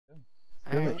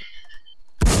Alright.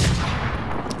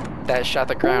 That shot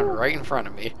the ground right in front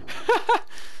of me.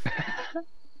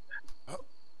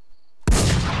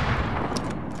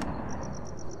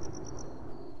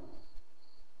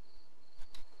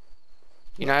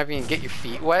 You not even get your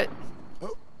feet wet?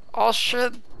 Oh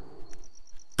shit.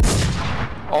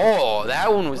 Oh,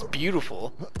 that one was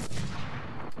beautiful.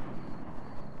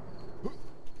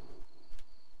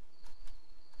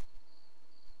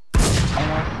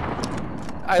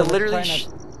 I So literally.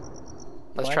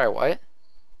 Let's What? try what?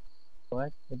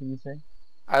 What? What did you say?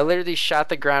 I literally shot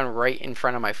the ground right in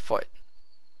front of my foot.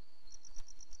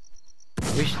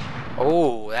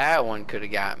 Oh, that one could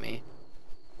have got me.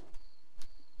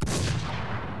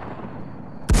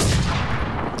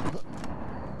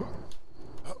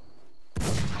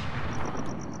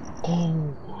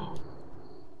 Oh.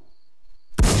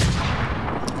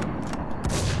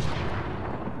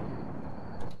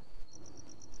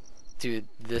 Dude,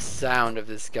 the sound of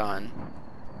this gun.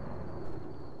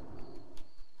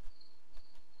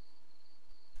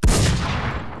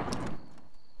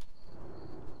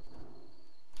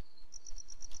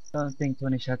 I don't think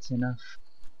 20 shots enough.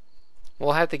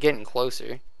 We'll have to get in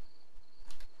closer.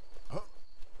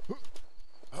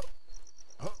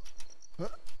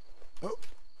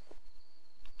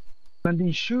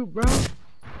 Can't shoot, bro.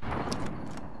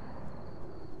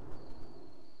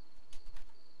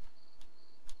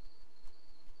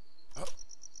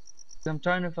 I'm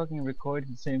trying to fucking record at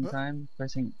the same time,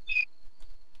 pressing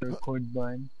the record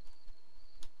button.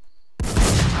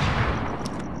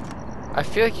 I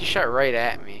feel like you shot right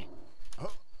at me.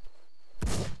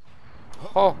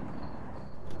 Oh.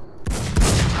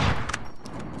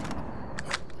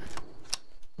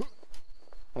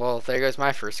 Well, there goes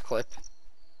my first clip.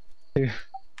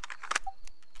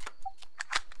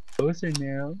 Closer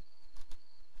now.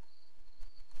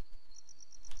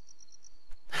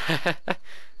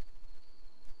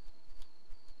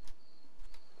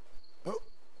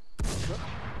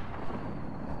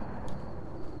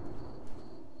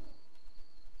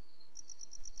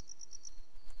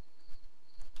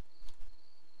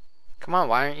 Come on,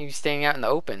 why aren't you staying out in the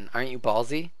open? Aren't you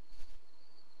ballsy?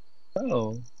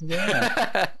 Oh,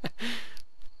 yeah.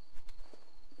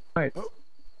 Right.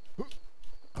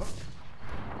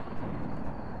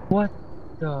 What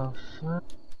the fuck?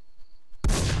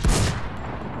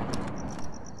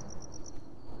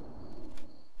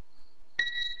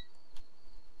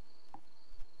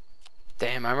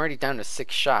 Damn, I'm already down to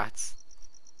 6 shots.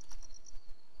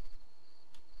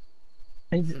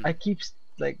 I keep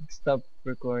like stop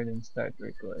record and start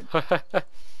record.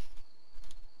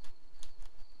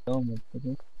 Oh my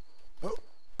goodness.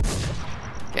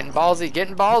 Getting ballsy,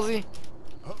 getting ballsy.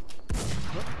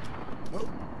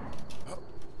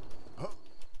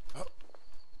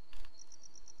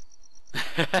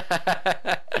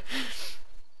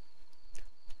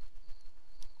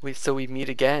 So we meet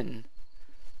again.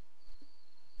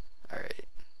 Alright.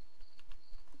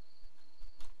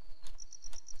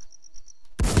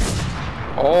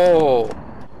 Oh!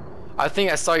 I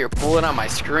think I saw your bullet on my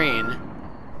screen.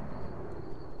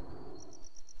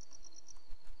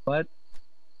 What?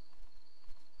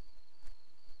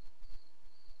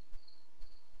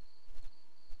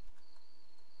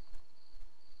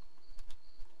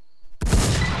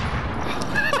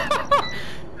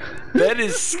 That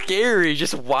is scary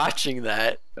just watching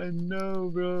that. I know,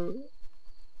 bro.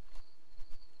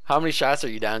 How many shots are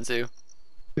you down to?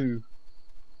 2.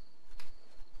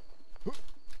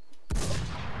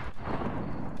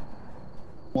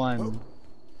 One.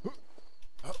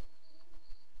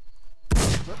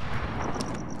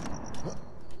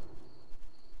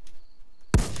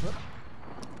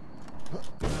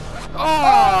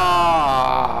 Oh!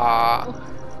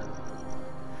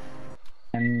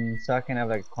 And so I can have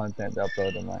like content to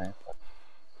upload on my.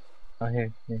 Oh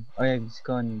here. Oh yeah, just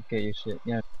go and get your shit.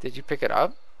 Yeah. Did you pick it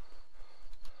up?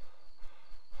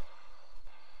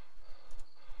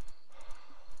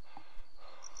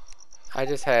 I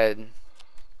just had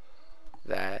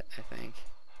that, I think.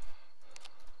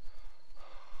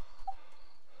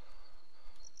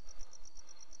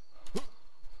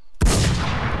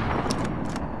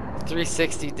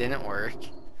 360 didn't work.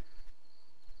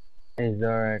 Hey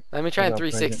Zorakfh. Let me try and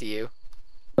 360 you.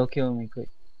 Don't kill me quick.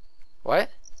 What?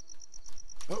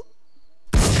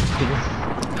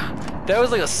 That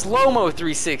was like a slow-mo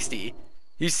 360.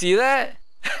 You see that?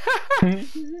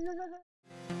 If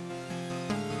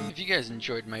you guys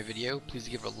enjoyed my video, please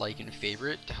give it a like and a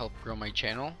favorite to help grow my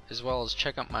channel, as well as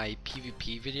check out my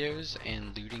PvP videos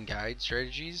and looting guide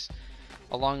strategies,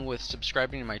 along with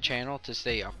subscribing to my channel to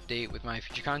stay up to date with my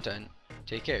future content.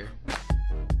 Take care.